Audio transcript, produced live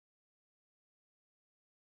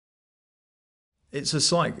It's a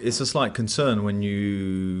slight concern when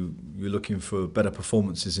you're looking for better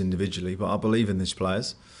performances individually, but I believe in these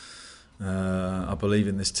players. I believe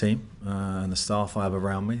in this team and the staff I have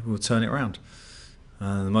around me. We'll turn it around.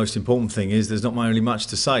 And the most important thing is there's not really much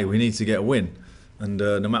to say. We need to get a win. And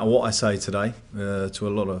no matter what I say today to a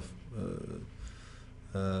lot of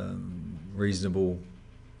reasonable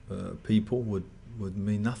people would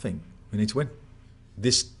mean nothing. We need to win.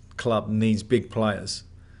 This club needs big players.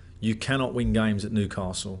 You cannot win games at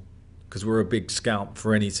Newcastle because we're a big scalp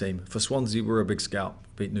for any team. For Swansea, we're a big scalp.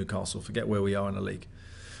 Beat Newcastle. Forget where we are in the league.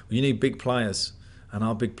 You need big players, and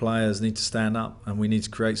our big players need to stand up, and we need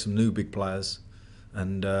to create some new big players,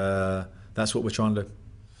 and that's what we're trying to do.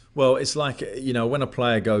 Well, it's like, when a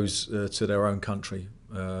player goes to their own country,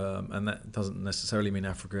 and that doesn't necessarily mean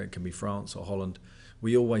Africa, it can be France or Holland,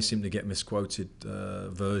 we always seem to get misquoted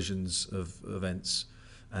versions of events.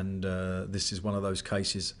 And this is one of those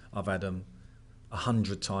cases. I've had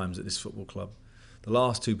 100 times at this football club. The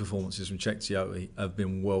last two performances from Czech Tiote have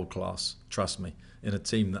been world class, trust me, in a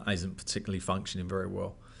team that isn't particularly functioning very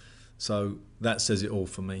well. So that says it all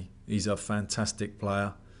for me. He's a fantastic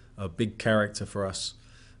player, a big character for us,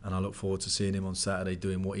 and I look forward to seeing him on Saturday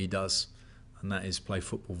doing what he does, and that is play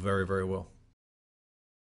football very, very well.